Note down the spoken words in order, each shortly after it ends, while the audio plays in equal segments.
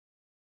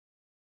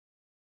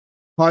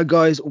Hi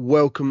guys,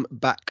 welcome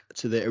back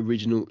to the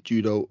original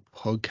judo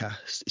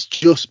podcast. It's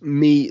just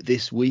me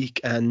this week,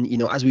 and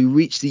as we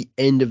reach the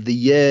end of the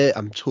year,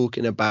 I'm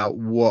talking about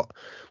what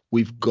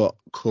we've got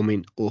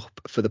coming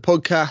up for the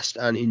podcast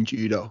and in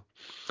judo.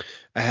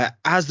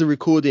 As the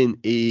recording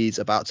is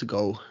about to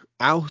go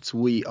out,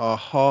 we are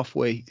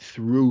halfway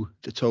through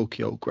the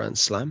Tokyo Grand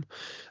Slam,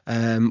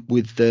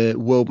 with the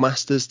World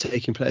Masters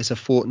taking place a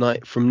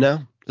fortnight from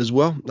now as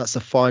well. That's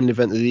the final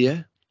event of the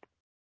year.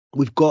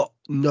 We've got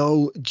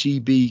no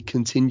GB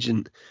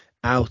contingent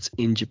out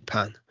in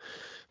Japan,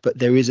 but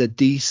there is a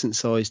decent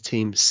sized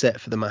team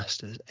set for the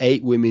Masters.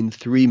 8 women,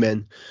 3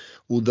 men,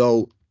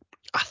 although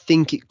I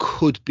think it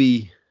could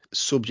be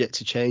subject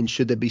to change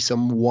should there be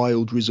some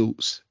wild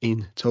results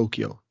in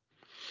Tokyo.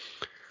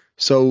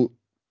 So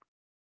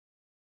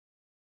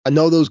I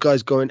know those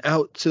guys going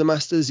out to the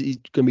Masters, he's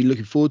going to be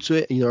looking forward to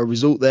it. A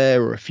result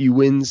there or a few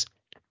wins,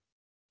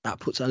 that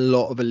puts a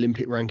lot of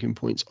Olympic ranking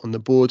points on the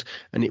board,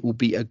 and it will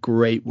be a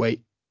great way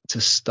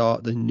to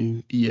start the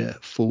new year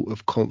full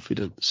of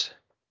confidence.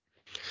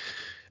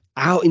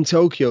 Out in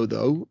Tokyo,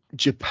 though,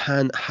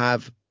 Japan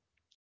have,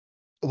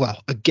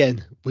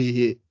 again,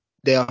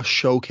 they are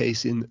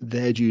showcasing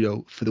their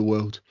judo for the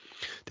world.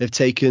 They've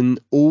taken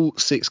all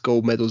 6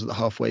 gold medals at the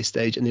halfway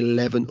stage and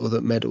 11 other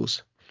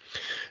medals.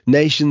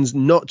 Nations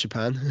not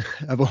Japan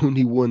have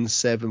only won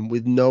 7,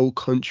 with no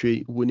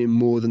country winning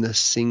more than a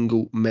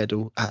single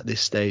medal at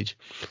this stage.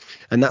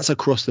 And that's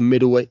across the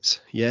middleweights.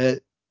 Yeah.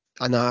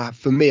 And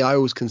for me, I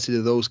always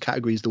consider those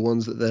categories the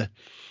ones that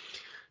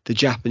the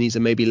Japanese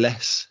are maybe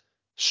less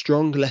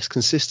strong, less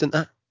consistent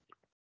at.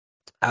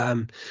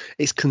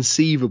 It's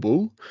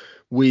conceivable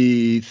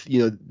with,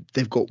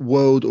 they've got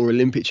world or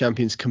Olympic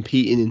champions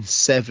competing in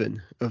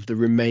 7 of the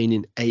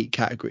remaining 8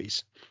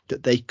 categories,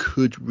 that they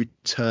could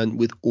return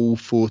with all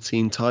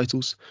 14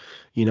 titles,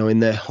 in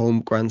their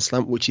home Grand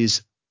Slam, which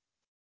is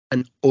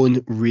an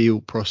unreal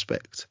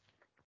prospect.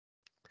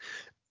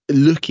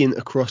 Looking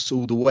across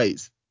all the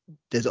weights,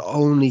 there's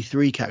only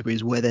 3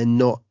 categories where they're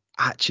not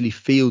actually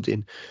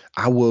fielding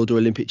a world or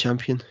Olympic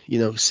champion,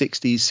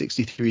 60s,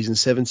 63s and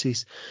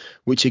 70s,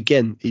 which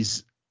again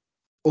is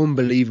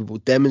unbelievable,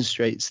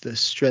 demonstrates the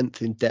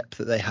strength and depth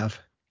that they have.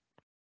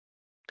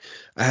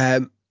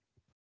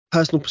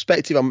 Personal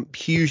perspective, I'm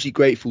hugely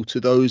grateful to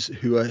those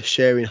who are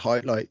sharing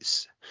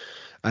highlights,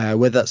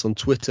 whether that's on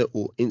Twitter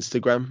or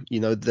Instagram.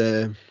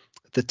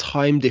 The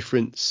time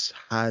difference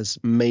has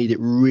made it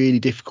really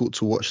difficult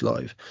to watch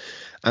live.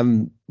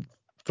 And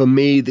for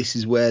me, this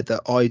is where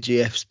the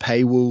IGF's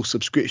paywall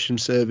subscription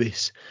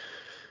service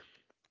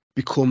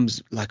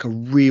becomes like a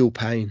real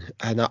pain.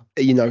 And,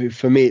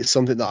 for me, it's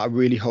something that I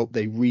really hope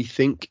they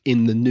rethink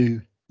in the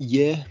new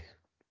year.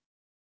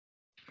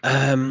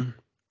 That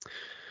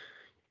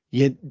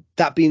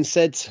being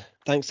said,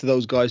 thanks to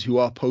those guys who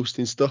are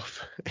posting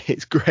stuff.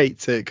 It's great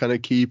to kind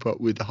of keep up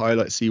with the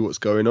highlights, see what's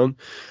going on.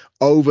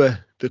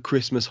 Over the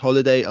Christmas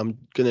holiday, I'm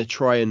going to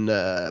try and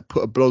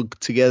put a blog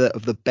together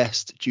of the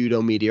best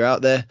judo media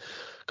out there,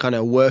 kind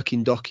of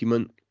working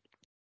document,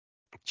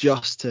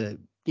 just to,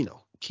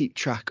 keep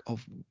track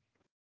of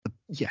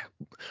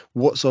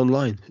what's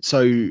online.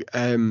 So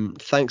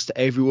thanks to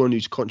everyone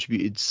who's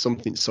contributed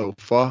something so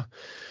far.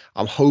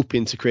 I'm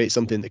hoping to create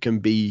something that can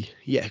be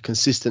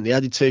consistently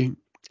added to.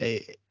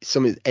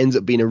 Something that ends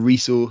up being a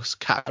resource,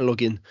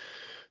 cataloguing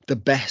the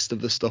best of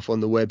the stuff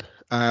on the web.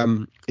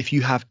 If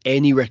you have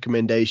any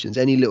recommendations,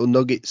 any little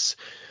nuggets,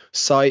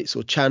 sites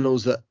or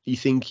channels that you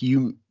think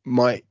you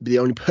might be the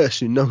only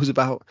person who knows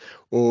about,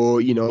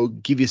 or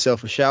give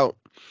yourself a shout,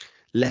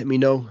 let me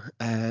know.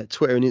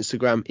 Twitter and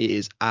Instagram, it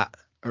is at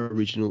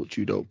Original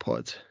Judo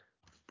Pod.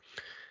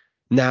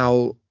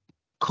 Now,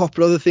 a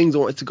couple other things I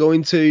wanted to go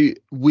into.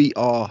 We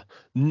are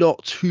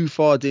not too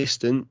far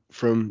distant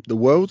from the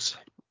Worlds.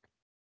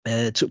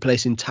 It took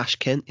place in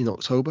Tashkent in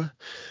October.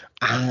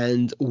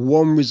 And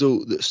one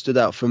result that stood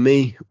out for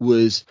me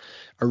was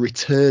a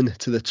return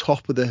to the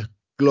top of the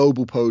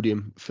global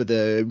podium for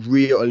the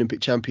Rio Olympic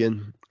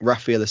champion,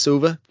 Rafaela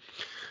Silva.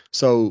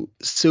 So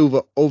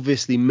Silva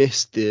obviously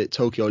missed the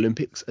Tokyo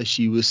Olympics as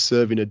she was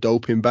serving a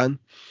doping ban,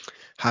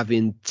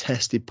 having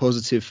tested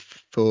positive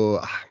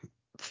for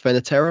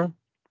phenterol,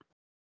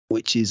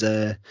 which is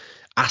a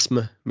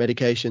asthma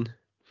medication.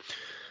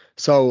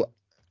 So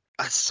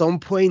at some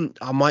point,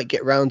 I might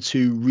get around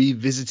to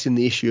revisiting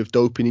the issue of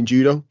doping in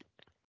judo.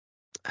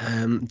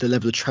 The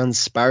level of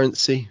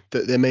transparency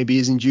that there maybe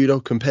is in judo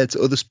compared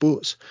to other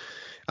sports.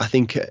 I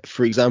think,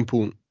 for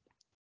example,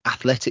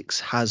 athletics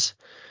has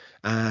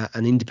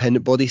an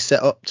independent body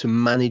set up to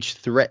manage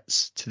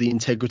threats to the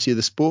integrity of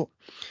the sport.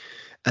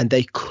 And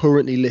they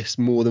currently list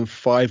more than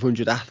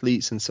 500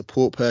 athletes and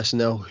support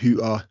personnel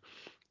who are,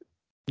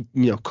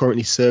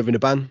 currently serving a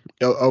ban.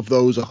 Of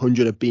those,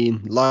 100 are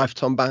being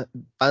lifetime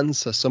bans.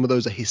 So some of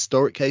those are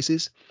historic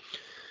cases.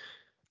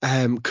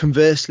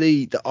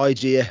 Conversely, the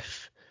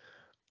IGF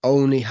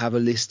only have a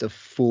list of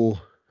 4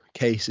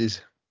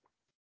 cases.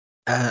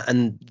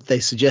 And they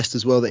suggest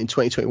as well that in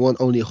 2021,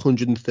 only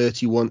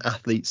 131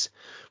 athletes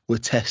were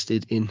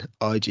tested in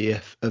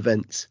IGF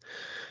events.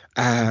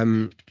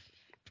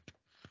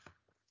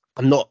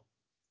 I'm not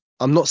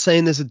I'm not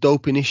saying there's a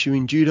doping issue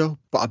in judo,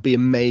 but I'd be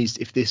amazed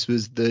if this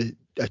was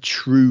a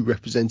true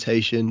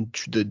representation,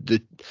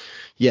 the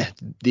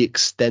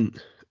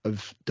extent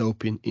of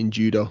doping in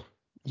judo.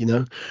 You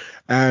know,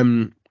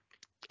 um,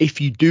 if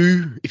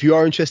you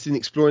are interested in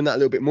exploring that a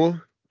little bit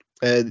more,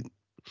 uh,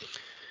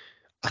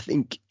 I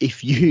think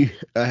if you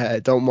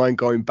don't mind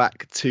going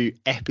back to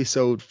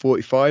episode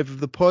 45 of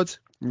the pod,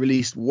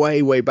 released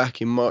way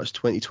back in March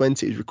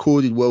 2020, it was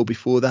recorded well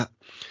before that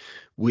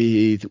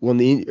with one of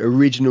the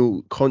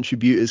original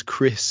contributors,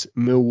 Chris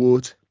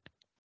Millward.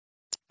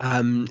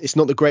 It's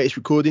not the greatest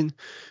recording,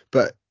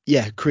 but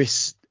yeah,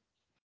 Chris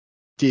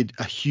did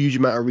a huge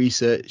amount of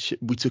research.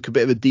 We took a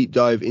bit of a deep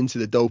dive into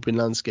the doping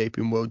landscape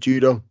in world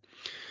judo,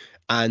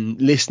 and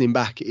listening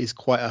back is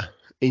quite a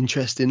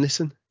interesting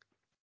listen.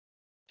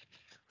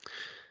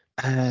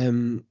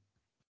 In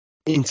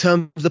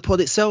terms of the pod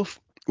itself,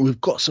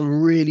 we've got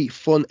some really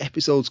fun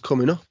episodes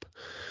coming up.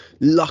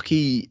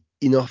 Lucky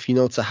enough,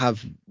 to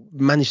have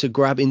managed to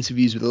grab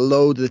interviews with a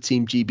load of the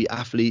Team GB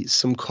athletes,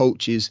 some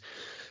coaches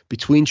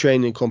between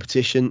training and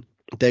competition.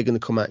 They're going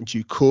to come out in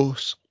due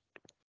course.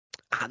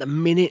 At the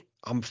minute,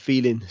 I'm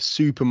feeling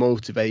super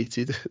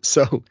motivated.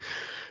 So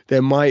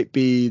there might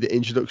be the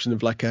introduction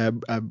of like a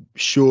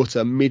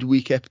shorter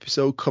midweek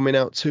episode coming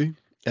out too.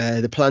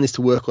 The plan is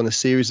to work on a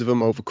series of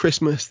them over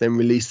Christmas, then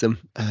release them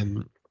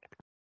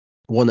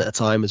one at a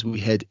time as we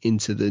head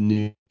into the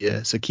new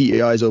year. So keep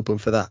your eyes open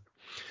for that.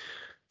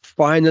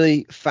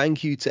 Finally,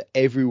 thank you to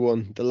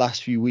everyone the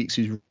last few weeks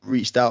who's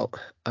reached out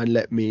and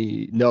let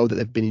me know that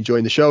they've been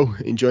enjoying the show,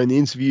 enjoying the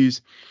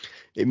interviews.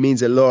 It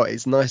means a lot.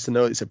 It's nice to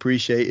know it's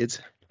appreciated.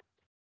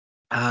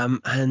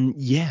 And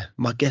yeah,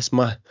 my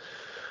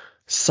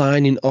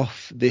signing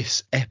off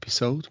this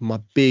episode, my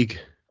big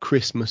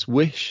Christmas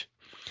wish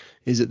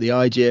is that the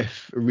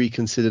IGF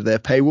reconsider their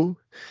paywall.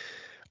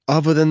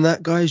 Other than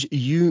that, guys,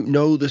 you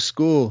know the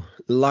score.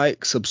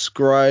 Like,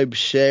 subscribe,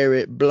 share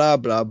it, blah,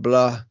 blah,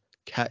 blah.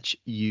 Catch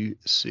you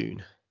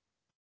soon.